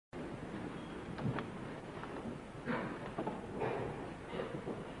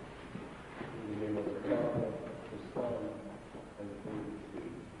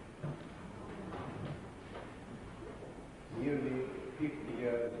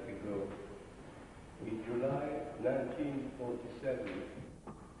ago, in July 1947,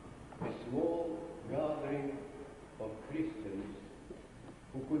 a small gathering of Christians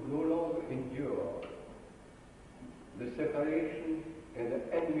who could no longer endure the separation and the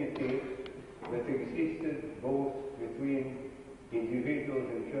enmity that existed both between individuals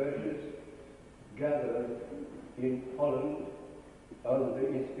and churches, gathered in Holland under the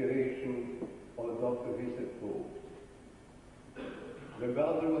inspiration of Dr. Richard Pope. The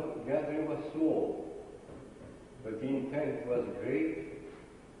gathering was small, but the intent was great,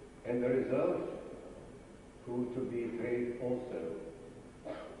 and the result proved to be great also.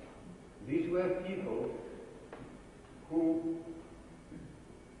 These were people who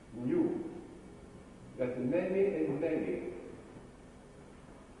knew that many and many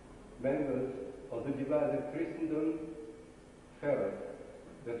members of the divided Christendom felt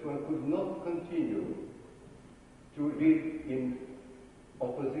that one could not continue to live in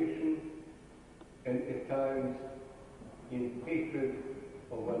opposition and at times in hatred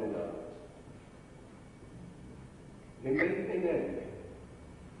of one another. They made an end,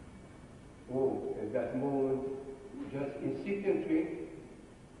 at that moment, just incipiently,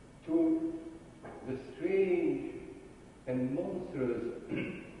 to the strange and monstrous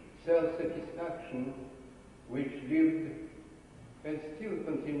self-satisfaction which lived and still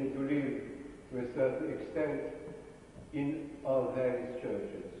continue to live to a certain extent in our various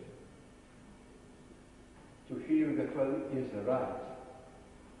churches. To feel that one is right,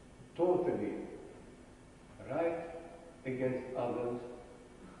 totally right against others,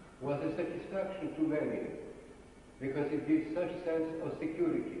 was a satisfaction to many, because it gives such sense of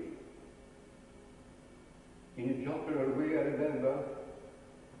security. In a jocular way, I remember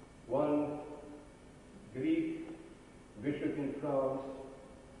one Greek bishop in France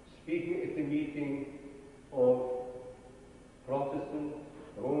speaking at a meeting of Protestants,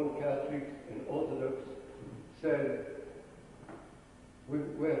 Roman Catholics, and Orthodox, said, "We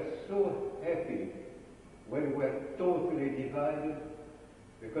were so happy when we were totally divided,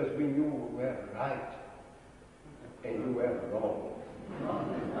 because we knew we were right and you were wrong."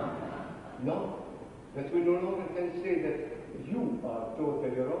 No, that we no longer can say that you are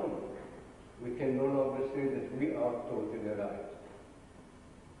totally wrong. We can no longer say that we are totally right.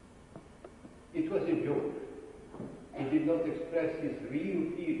 It was a joke. It did not express his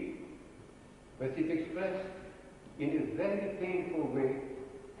real feeling, but it expressed in a very painful way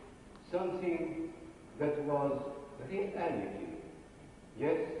something that was reality.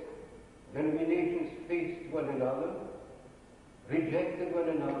 Yes, denominations faced one another, rejected one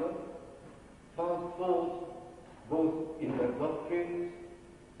another, found fault both in their doctrines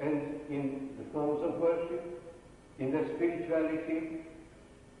and in the forms of worship, in their spirituality,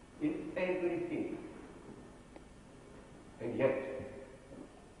 in everything. And yet,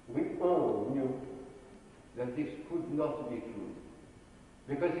 we all knew that this could not be true.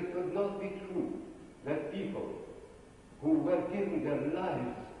 Because it could not be true that people who were giving their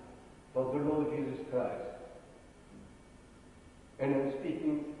lives for the Lord Jesus Christ, and I'm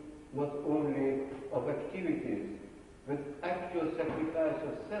speaking not only of activities, but actual sacrifice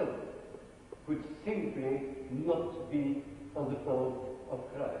of self, could simply not be on the fold of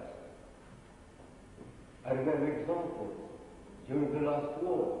Christ. I remember examples during the last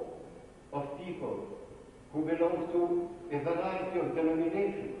war of people who belonged to a variety of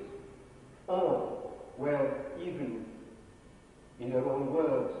denominations, or were even, in their own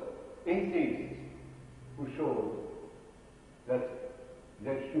words, atheists, who showed that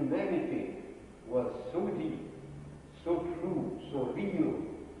their humanity was so deep, so true, so real,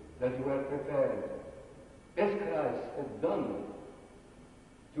 that they were prepared, as Christ had done,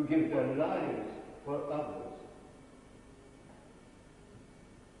 to give their lives for others.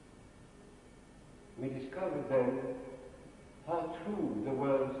 We discovered then how true the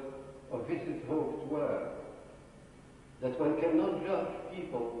words of Vincent Hopes were, that one cannot judge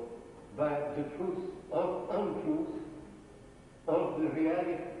people by the truth or untruth of the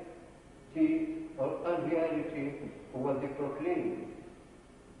reality or unreality of what they proclaim,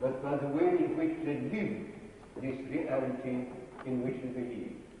 but by the way in which they live this reality in which they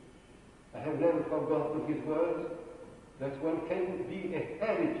believe. I have never forgotten his words that one can be a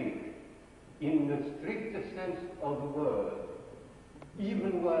heretic in the strictest sense of the word,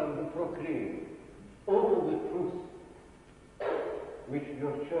 even while you proclaim all the truth which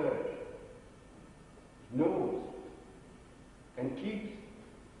your church knows and keeps,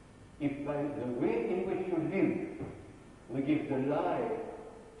 if by the way in which you live we give the lie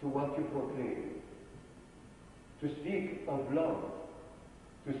to what you proclaim. To speak of love,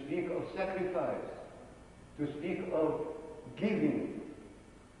 to speak of sacrifice, to speak of giving,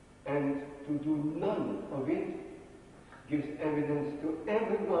 and to do none of it gives evidence to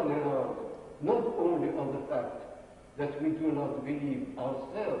everyone around, not only on the fact that we do not believe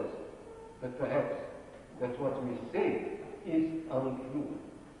ourselves, but perhaps that what we say is untrue.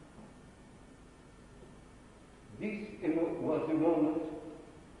 This was the moment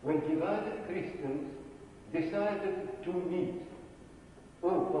when divided Christians decided to meet.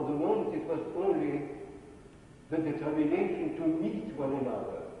 Oh, for the moment it was only the determination to meet one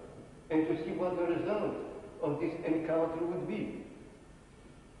another and to see what the result of this encounter would be.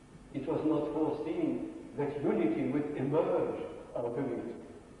 It was not foreseen that unity would emerge out of it.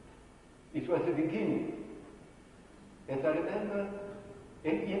 It was the beginning. And I remember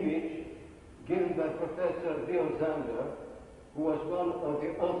an image given by Professor Leo Zander, who was one of the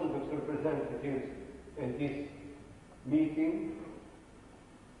Orthodox representatives at this meeting,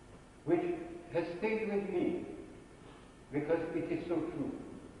 which has stayed with me because it is so true.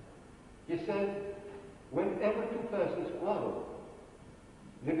 He said, whenever two persons quarrel,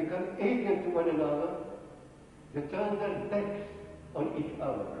 they become alien to one another, they turn their backs on each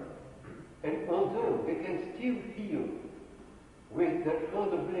other. And although they can still feel with their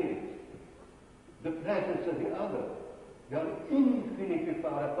shoulder blades the presence of the other, they are infinitely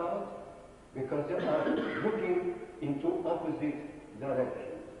far apart because they are looking into opposite directions.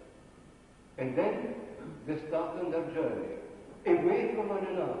 And then they start on their journey, away from one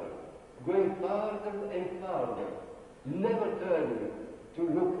another, going farther and farther, never turning to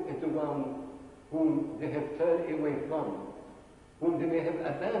look at the one whom they have turned away from, whom they may have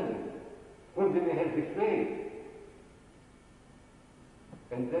abandoned, whom they may have betrayed.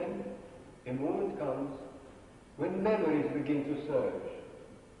 And then a moment comes when memories begin to surge.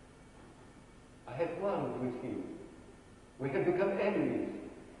 I have quarreled with him. We have become enemies.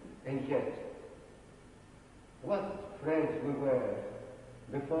 And yet, what friends we were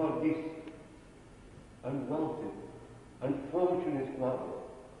before this unwanted, unfortunate quarrel.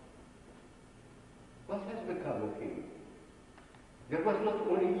 What has become of him? There was not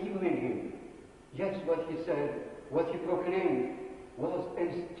only evil in him. Yes, what he said, what he proclaimed was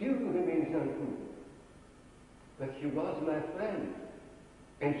and still remains untrue. But he was my friend,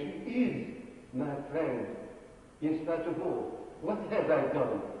 and he is my friend in spite of all. What have I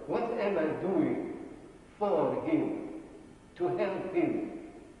done? What am I doing for him, to help him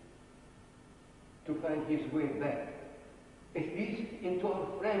to find his way back, at least into our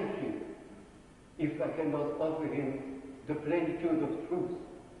friendship, if I cannot offer him the plenitude of truth,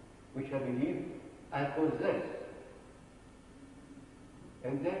 which I believe I possess?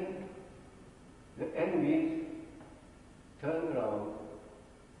 And then the enemies turn around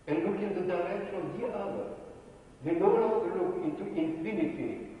and look in the direction of the other. They no longer look into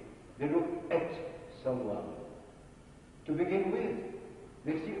infinity, they look at someone. To begin with,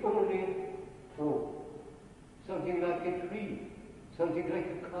 they see only something like a tree, something like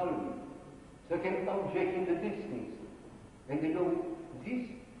a column, like an object in the distance. And they know, this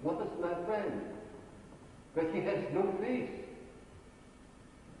was my friend, but he has no face.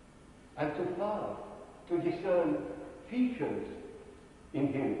 I'm too far to discern features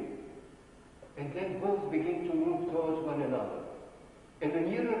in him. And then both begin to move towards one another. And the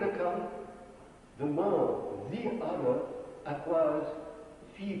nearer they come, the more the other acquires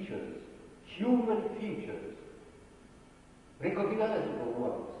features, human features, recognizable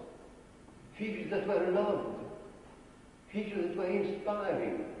ones, features that were loved, features that were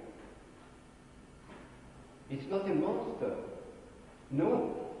inspiring. It's not a monster.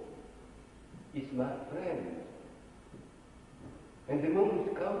 No, it's my friend. And the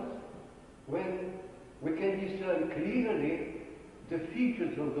moment comes when we can discern clearly the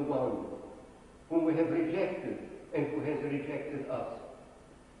features of the one whom we have rejected and who has rejected us.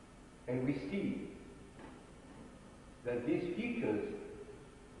 And we see that these features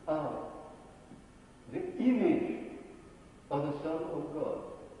are the image of the Son of God.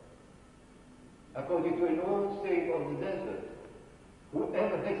 According to an old saying of the desert,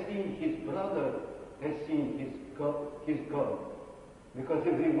 whoever has seen his brother has seen his God. Because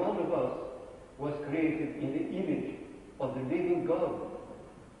every one of us was created in the image of the living God.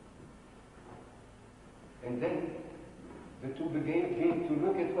 And then the two begin to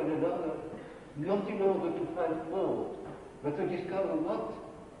look at one another, not in order to find fault, but to discover what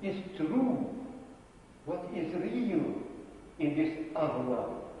is true, what is real in this other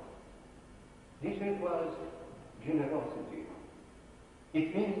one. This requires generosity.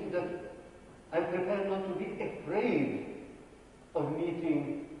 It means that I'm prepared not to be afraid of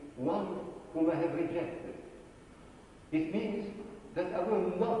meeting one whom I have rejected. It means that I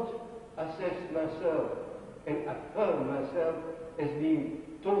will not assess myself and affirm myself as being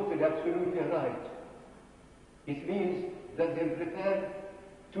totally, absolutely right. It means that they're prepared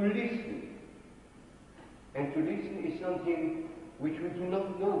to listen. And to listen is something which we do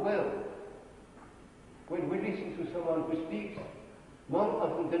not know well. When we listen to someone who speaks, more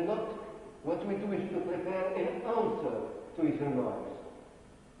often than not, what we do is to prepare an answer to his remarks.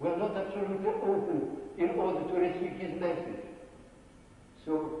 We are not absolutely open in order to receive his message.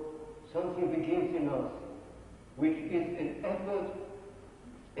 So something begins in us, which is an effort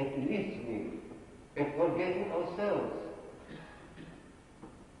at listening and forgetting ourselves,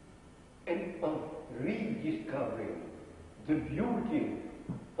 and of rediscovering the beauty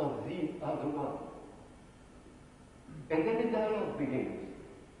of the other one. And then a dialogue begins.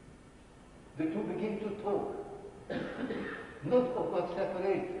 The two begin to talk, not of what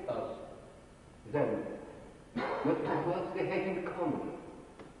separates us, them, but of what they have in common,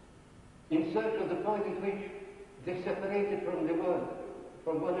 in search of the point at which they separated from the world,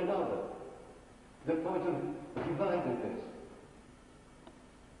 from one another, the point of dividedness.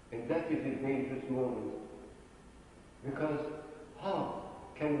 And that is a dangerous moment, because how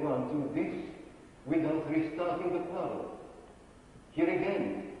can one do this without restarting the quarrel? Here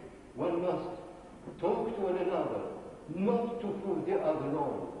again, one must talk to one another, not to prove the other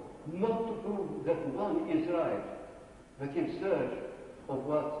wrong, not to prove that one is right, but in search of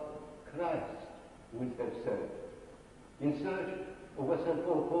what Christ would have said, in search of what St.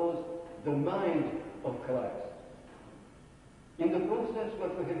 Paul calls the mind of Christ. In the process,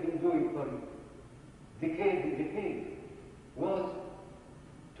 what we have been doing for decade and decade was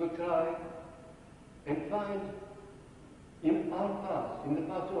to try and find in our past, in the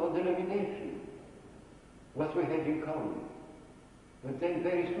past of our denomination, what we had in common. But then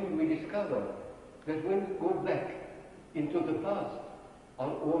very soon we discover that when we go back into the past, our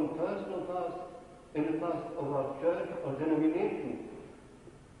own personal past, and the past of our church or denomination,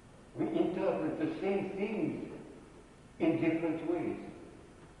 we interpret the same things in different ways.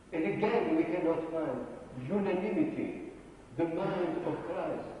 And again, we cannot find unanimity, the mind of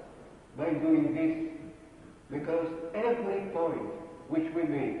Christ, by doing this, because every point which we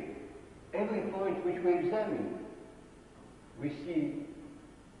make, every point which we examine, we see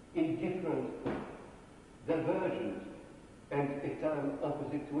in different divergent and at times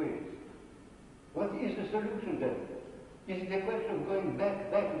opposite ways. What is the solution then? Is it a question of going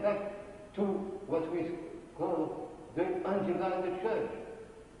back to what we call the undivided church?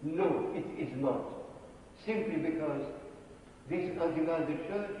 No, it is not. Simply because this undivided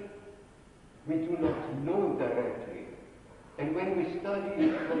church we do not know directly. And when we study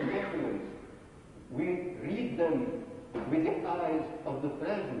its documents, we read them with the eyes of the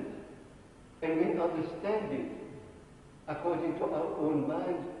present, and we understand it according to our own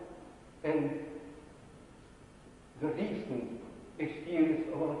mind and the recent experience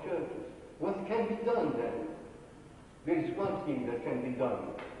of our churches. What can be done then? There is one thing that can be done.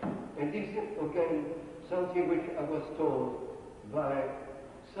 And this is, again, something which I was told by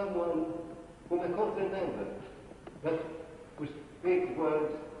someone whom I can't remember, but who spoke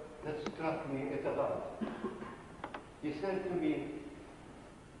words that struck me at the heart. He said to me,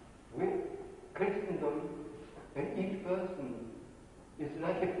 with Christendom, and each person is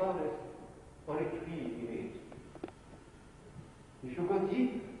like a forest or a tree in it. If you go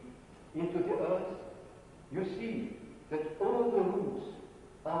deep into the earth, you see that all the roots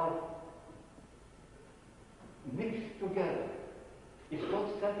are mixed together. It's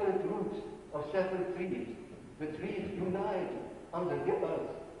not separate roots or separate trees. The trees unite under the earth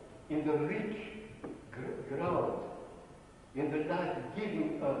in the rich ground, in the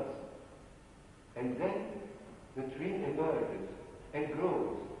life-giving earth. And then the tree emerges and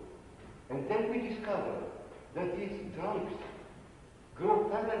grows. And then we discover that these trunks grow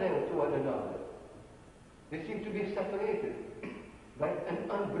parallel to one another. They seem to be separated by an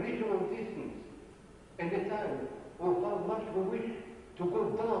unbridgeable distance. And at times, oh, how much we wish to go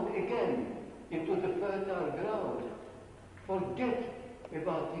down again into the fertile ground, forget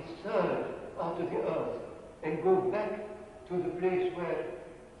about this surge out of the earth, and go back to the place where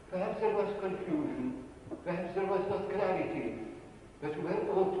perhaps there was confusion, perhaps there was not clarity, but we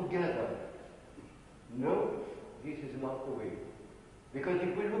were all together. No, this is not the way. Because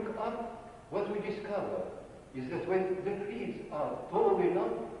if we look up, what we discover is that when the trees are tall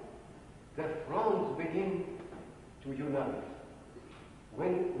enough, their fronds begin to unite.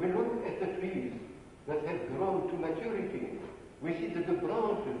 When we look at the trees that have grown to maturity, we see that the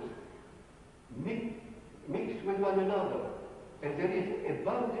branches mix with one another, and there is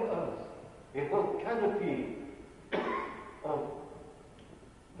above the earth a whole canopy of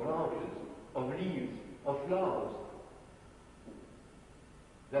branches, of leaves, of flowers.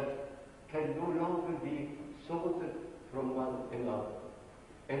 that can no longer be sorted from one another.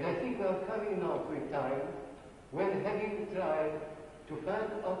 And I think we are coming now to a time when, having tried to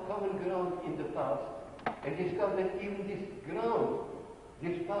find our common ground in the past, and discover that even this ground,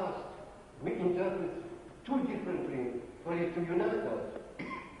 this past, we interpret too differently for it to unite us,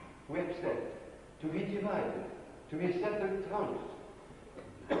 we accept to be divided, to be separate trunks,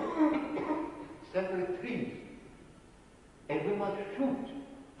 separate trees, and we must shoot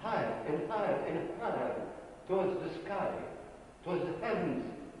higher and higher and higher towards the sky, towards the heavens,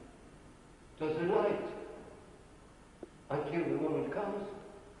 towards the light, until the moment comes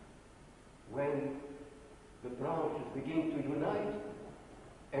when the branches begin to unite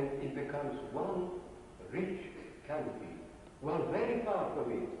and it becomes one rich canopy. We are very far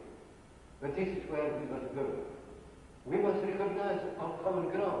from it, but this is where we must go. We must recognize our common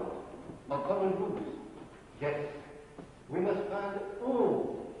ground, our common roots. Yes, we must find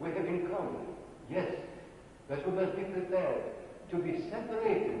all we have in common. Yes, but we must be prepared to be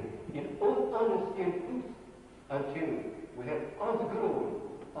separated in all honesty and truth until we have outgrown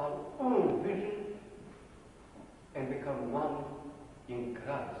our own vision and become one in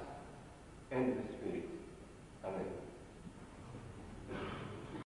Christ and the Spirit. Amen.